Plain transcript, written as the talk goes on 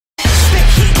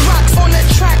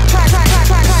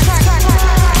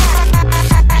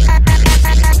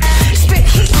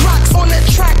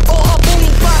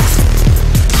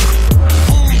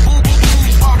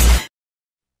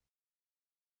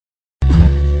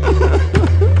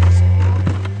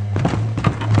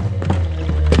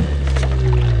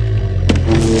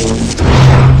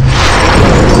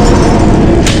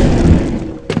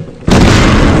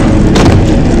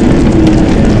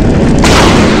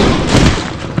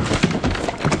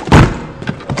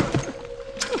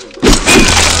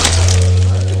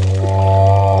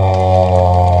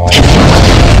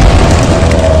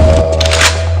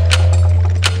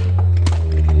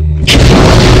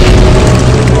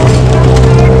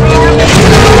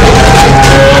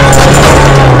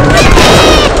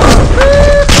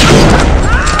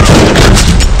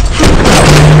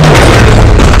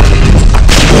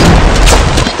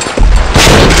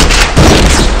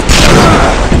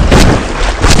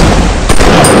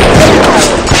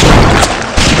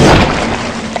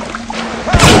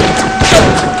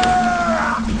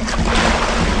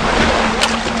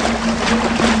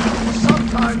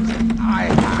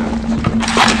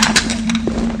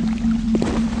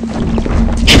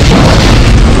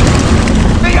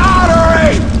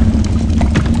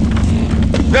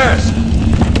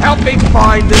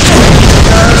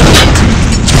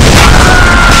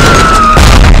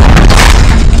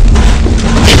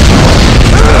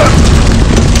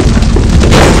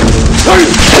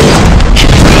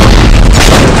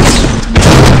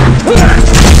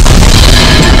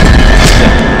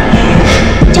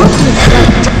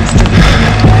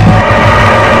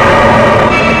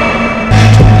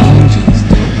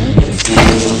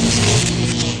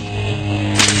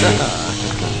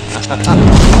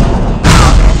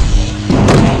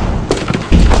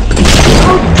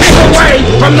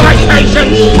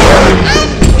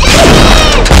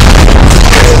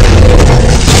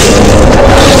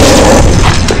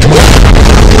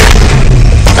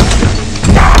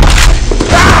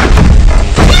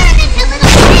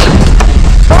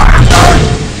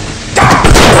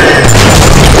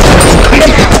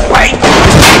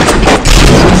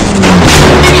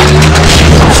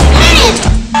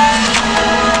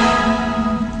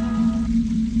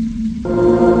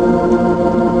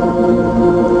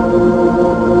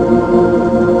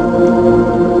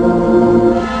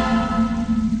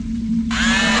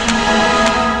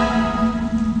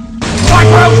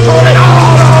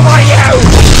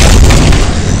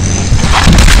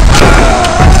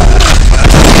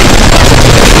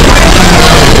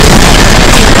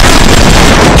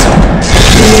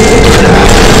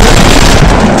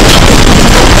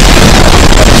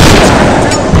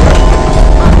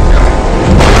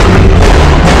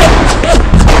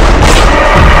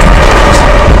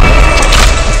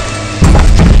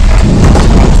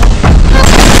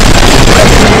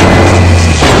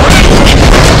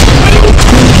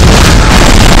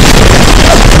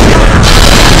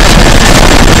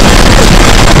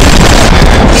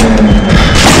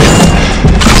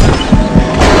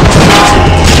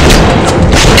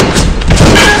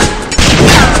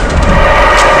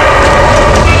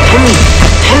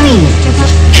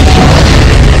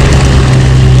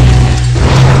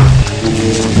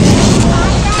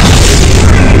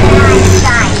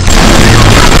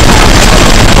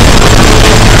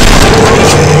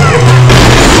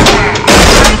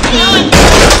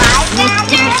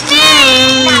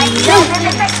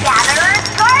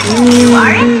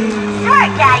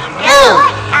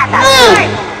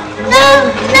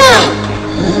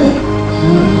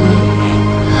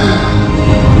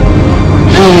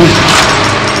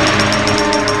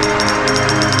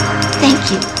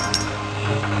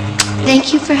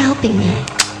stopping me.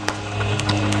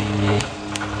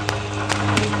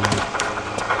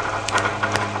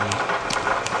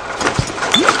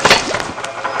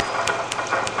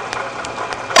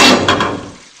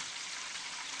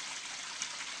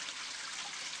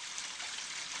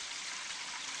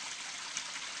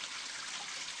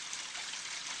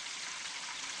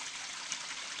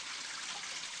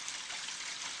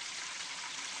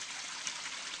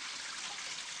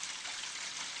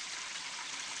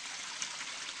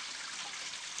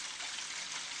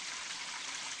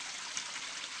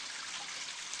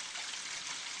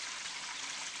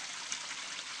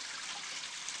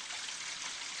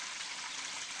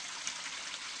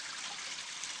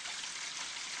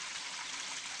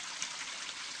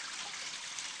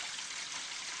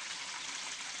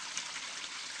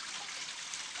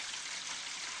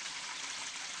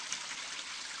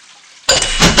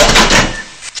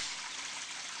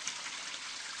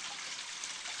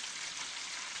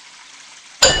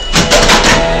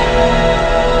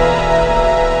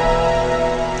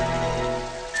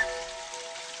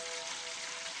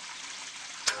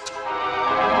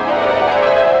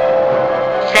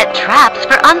 Traps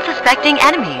for unsuspecting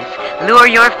enemies. Lure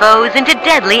your foes into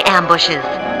deadly ambushes.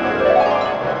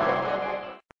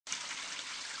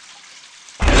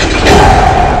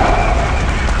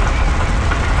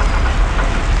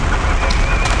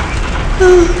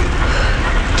 Oh,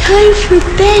 time for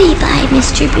bye-bye,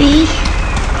 Mr. B.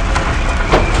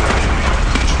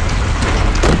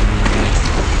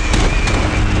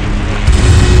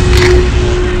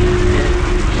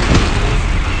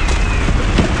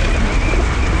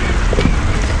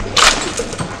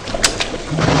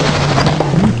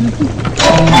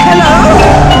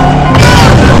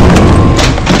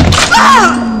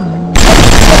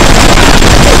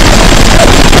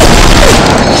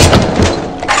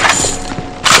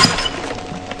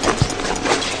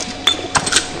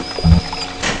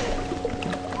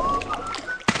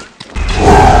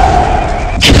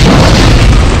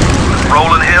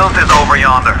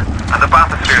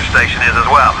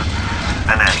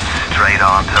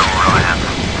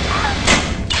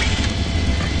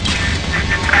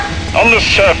 On the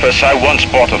surface, I once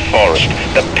bought a forest.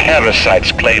 The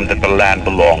parasites claimed that the land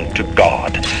belonged to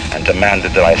God and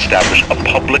demanded that I establish a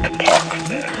public park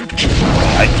there.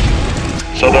 Right?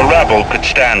 So the rebel could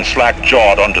stand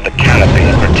slack-jawed under the canopy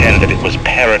and pretend that it was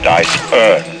paradise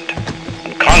earned.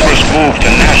 When Congress moved to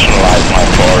nationalize my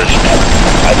forest,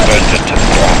 I burnt it to the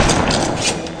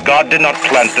ground. God did not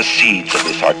plant the seeds of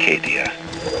this Arcadia.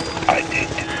 I did.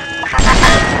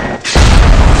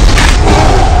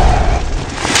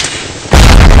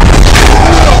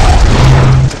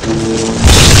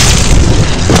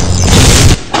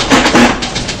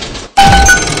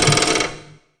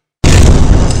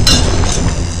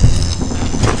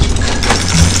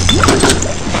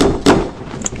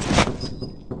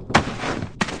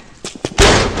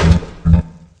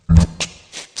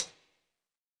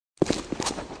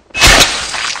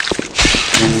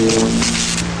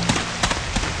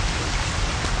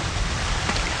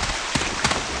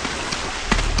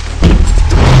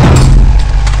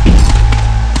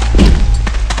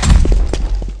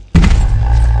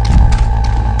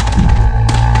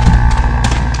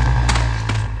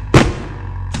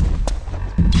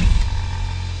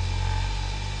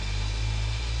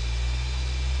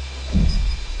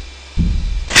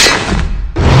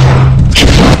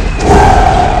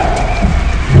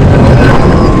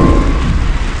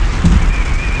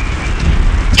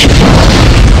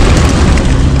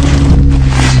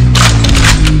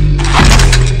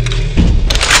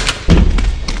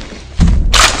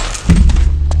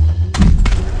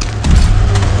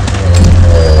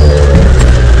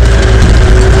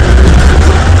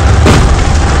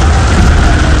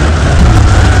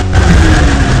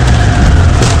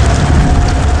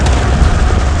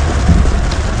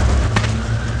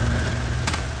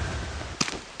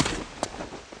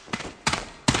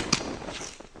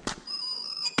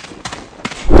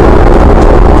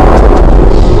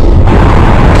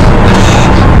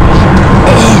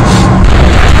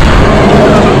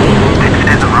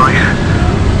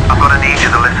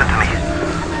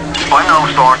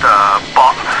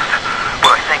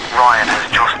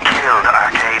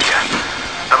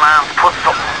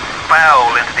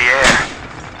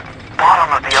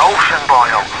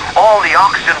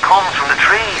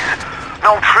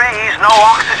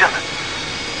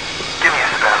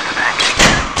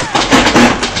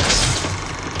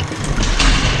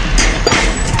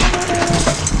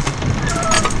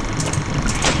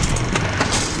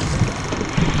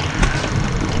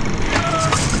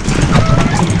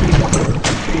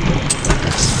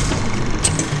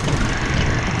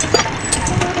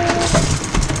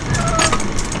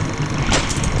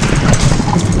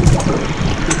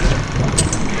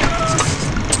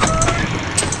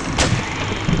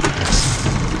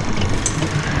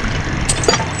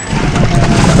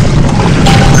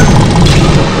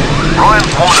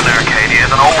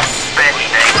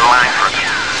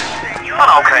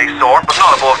 okay sort, but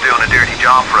not above doing a dirty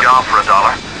job for a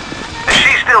dollar. If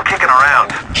she's still kicking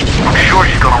around, I'm sure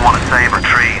she's gonna want to save her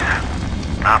trees.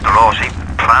 After all, she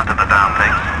planted the damn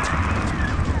thing.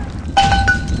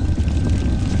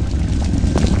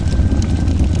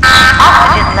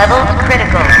 Oxygen levels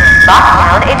critical.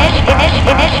 Lockdown initiated.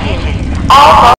 All